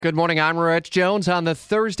Good morning, I'm Rich Jones on the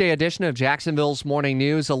Thursday edition of Jacksonville's Morning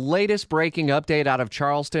News. The latest breaking update out of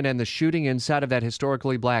Charleston and the shooting inside of that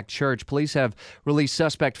historically black church. Police have released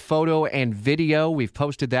suspect photo and video. We've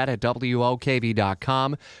posted that at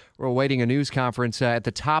WOKV.com. We're awaiting a news conference at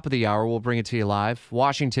the top of the hour. We'll bring it to you live.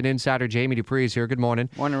 Washington insider Jamie Dupree is here. Good morning.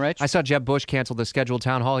 Morning, Rich. I saw Jeb Bush cancel the scheduled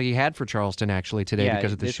town hall he had for Charleston, actually, today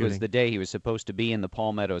because of the shooting. This was the day he was supposed to be in the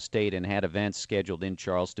Palmetto State and had events scheduled in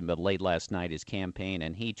Charleston, but late last night his campaign,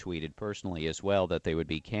 and he tweeted personally as well that they would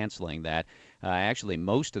be canceling that. Actually,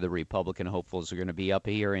 most of the Republican hopefuls are going to be up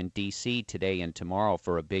here in D.C. today and tomorrow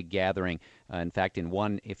for a big gathering. In fact,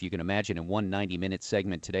 if you can imagine, in one 90-minute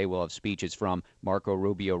segment today, we'll have speeches from Marco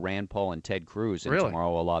Rubio, Rand Paul, and Ted Cruz, and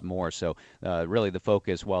tomorrow a lot more. So really the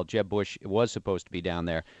focus, while Jeb Bush was supposed to be down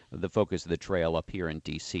there, the focus of the trail up here in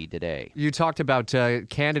D.C. today. You talked about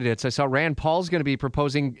candidates. I saw Rand Paul's going to be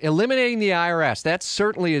proposing eliminating the IRS. That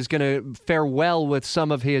certainly is going to fare well with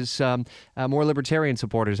some of his more libertarian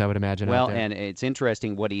supporters, I would imagine. Well, and it's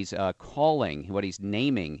interesting what he's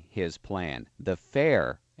naming his plan, the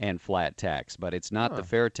fair and flat tax, but it's not the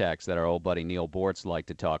fair tax that our old buddy Neil Bortz liked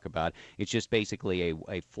to talk about. It's just basically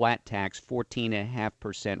a flat tax,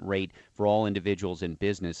 14.5% rate for all individuals and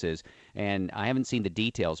businesses. And I haven't seen the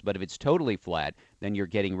details, but if it's totally flat, then you're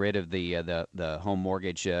getting rid of the home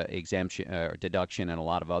mortgage exemption or deduction and a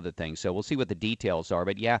lot of other things. So we'll see what the details are.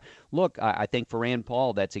 But yeah, look, I think for Rand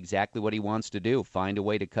Paul, that's exactly what he wants to do, find a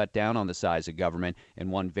way to cut down on the size of government.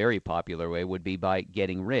 And one very popular way would be by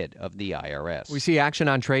getting rid of the IRS. We see action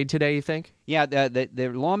on trade today, you think? Yeah,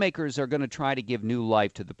 the lawmakers are going to try to give new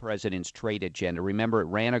life to the president's trade agenda. Remember, it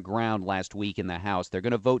ran aground last week in the House. They're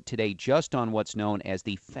going to vote today just on what's known as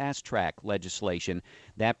the fast-track legislation.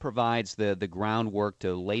 That provides the groundwork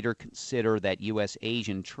to later consider that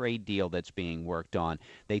U.S.-Asian trade deal that's being worked on.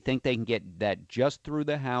 They think they can get that just through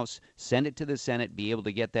the House, send it to the Senate, be able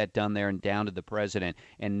to get that done there and down to the president,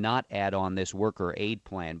 and not add on this worker aid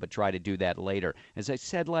plan, but try to do that later. As I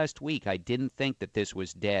said last week, I didn't think that this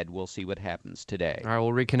was dead. We'll see what happens today. All right,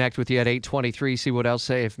 we'll reconnect with you at 8:23, see what else,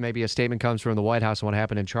 if maybe a statement comes from the White House on what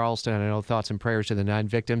happened in Charleston. I know thoughts and prayers to the 9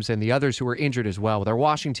 victims and the others who were injured as well. With our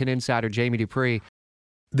Washington insider, Jamie Dupree.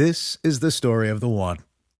 This is the story of the one.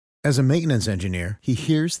 As a maintenance engineer, he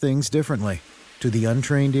hears things differently. To the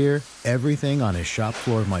untrained ear, everything on his shop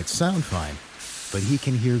floor might sound fine, but he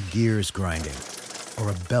can hear gears grinding or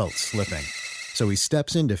a belt slipping. So he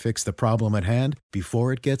steps in to fix the problem at hand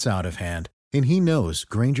before it gets out of hand. And he knows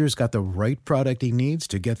Grainger's got the right product he needs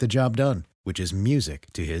to get the job done, which is music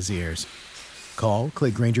to his ears. Call,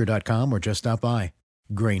 click Grainger.com, or just stop by.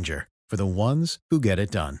 Grainger, for the ones who get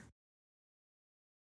it done.